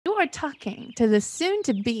are talking to the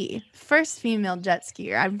soon-to-be first female jet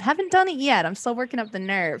skier. I haven't done it yet. I'm still working up the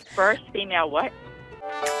nerve. First female what?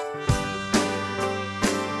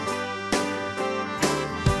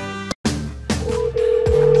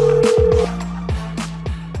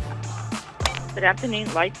 Good afternoon,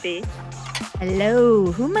 Lightspeed.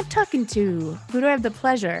 Hello. Who am I talking to? Who do I have the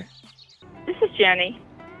pleasure? This is Jenny.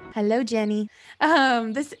 Hello, Jenny.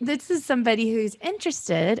 This is somebody who's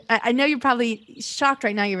interested. I know you're probably shocked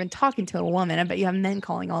right now. You've been talking to a woman. I bet you have men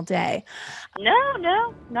calling all day.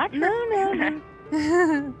 No, not true.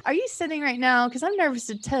 No. Are you sitting right now? Because I'm nervous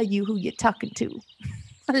to tell you who you're talking to.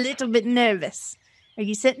 A little bit nervous. Are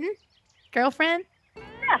you sitting, girlfriend?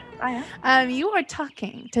 Yeah, I am. You are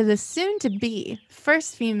talking to the soon-to-be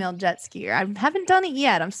first female jet skier. I haven't done it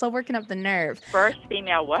yet. I'm still working up the nerve. First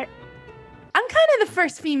female what? I'm kind of the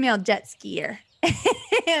first female jet skier.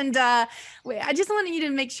 And I just wanted you to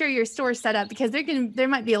make sure your store's set up because there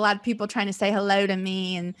might be a lot of people trying to say hello to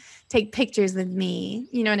me and take pictures with me.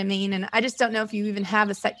 You know what I mean? And I just don't know if you even have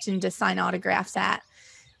a section to sign autographs at.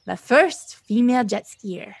 The first female jet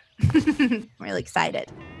skier. I'm really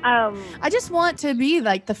excited. I just want to be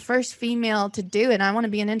like the first female to do it. And I want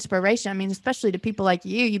to be an inspiration. I mean, especially to people like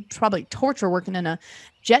you. You probably torture working in a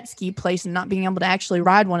jet ski place and not being able to actually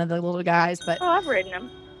ride one of the little guys. But oh, I've ridden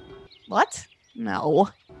them. What? No.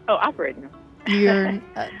 Oh, I've ridden them.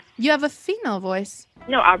 You have a female voice.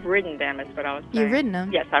 No, I've ridden them is what I was saying. You've ridden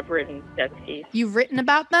them? Yes, I've ridden jet skis. You've written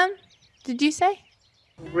about them? Did you say?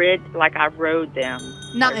 Like I rode them.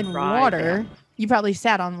 Not in water. Them. You probably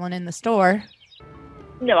sat on one in the store.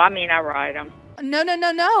 No, I mean I ride them.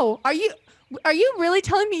 No. Are you really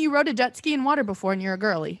telling me you rode a jet ski in water before and you're a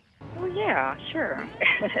girly? Oh yeah, sure.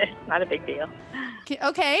 It's not a big deal.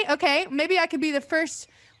 Okay. Maybe I could be the first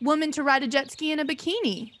woman to ride a jet ski in a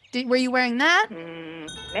bikini. Were you wearing that?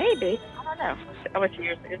 Maybe. I don't know.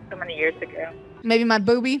 It's so many years ago. Maybe my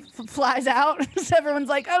boobie flies out. So everyone's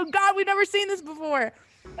like, oh God, we've never seen this before.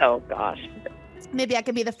 Oh gosh. Maybe I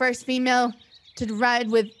could be the first female to ride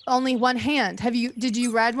with only one hand. Did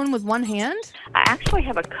you ride one with one hand? I actually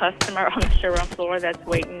have a customer on the showroom floor that's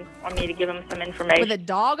waiting on me to give him some information. With a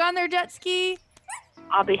dog on their jet ski?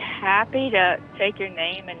 I'll be happy to take your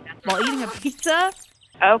name and... While eating a pizza?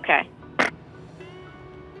 Okay.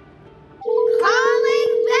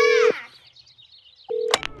 Calling back!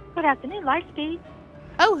 Good afternoon, Lightspeed.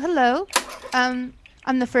 Oh, hello. I'm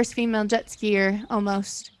the first female jet skier,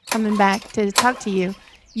 almost, coming back to talk to you.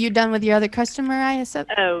 You done with your other customer, I assume?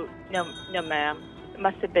 Oh, no, ma'am. It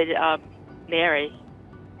must have been, Mary.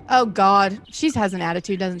 Oh, God. She has an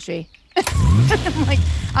attitude, doesn't she? Like,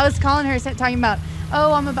 I was calling her, talking about,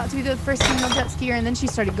 oh, I'm about to be the first female jet skier, and then she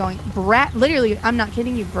started going, literally, I'm not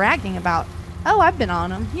kidding you, bragging about, oh, I've been on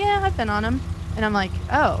them. Yeah, I've been on them. And I'm like,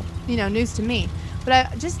 oh, news to me. But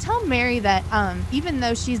I just tell Mary that even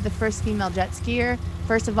though she's the first female jet skier,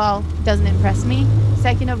 first of all, doesn't impress me.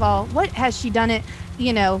 Second of all, what has she done it,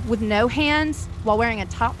 with no hands while wearing a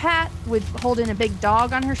top hat with holding a big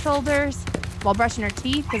dog on her shoulders while brushing her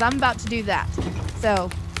teeth? Because I'm about to do that. So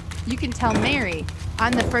you can tell Mary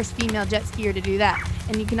I'm the first female jet skier to do that.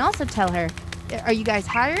 And you can also tell her, are you guys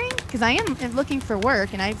hiring? Because I am looking for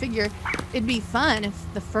work, and I figure it'd be fun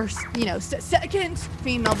if the first, second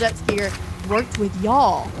female jet skier worked with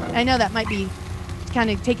y'all. I know that might be kind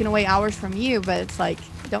of taking away hours from you, but it's like,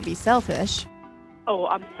 don't be selfish. Oh,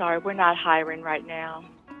 I'm sorry. We're not hiring right now.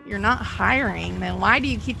 You're not hiring? Then why do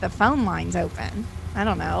you keep the phone lines open? I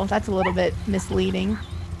don't know. That's a little bit misleading.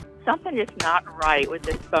 Something is not right with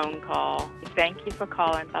this phone call. Thank you for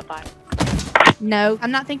calling. Bye-bye. No,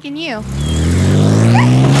 I'm not thanking you.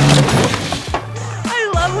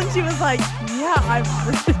 I love when she was like, yeah, I've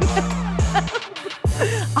written it.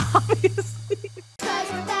 Obviously.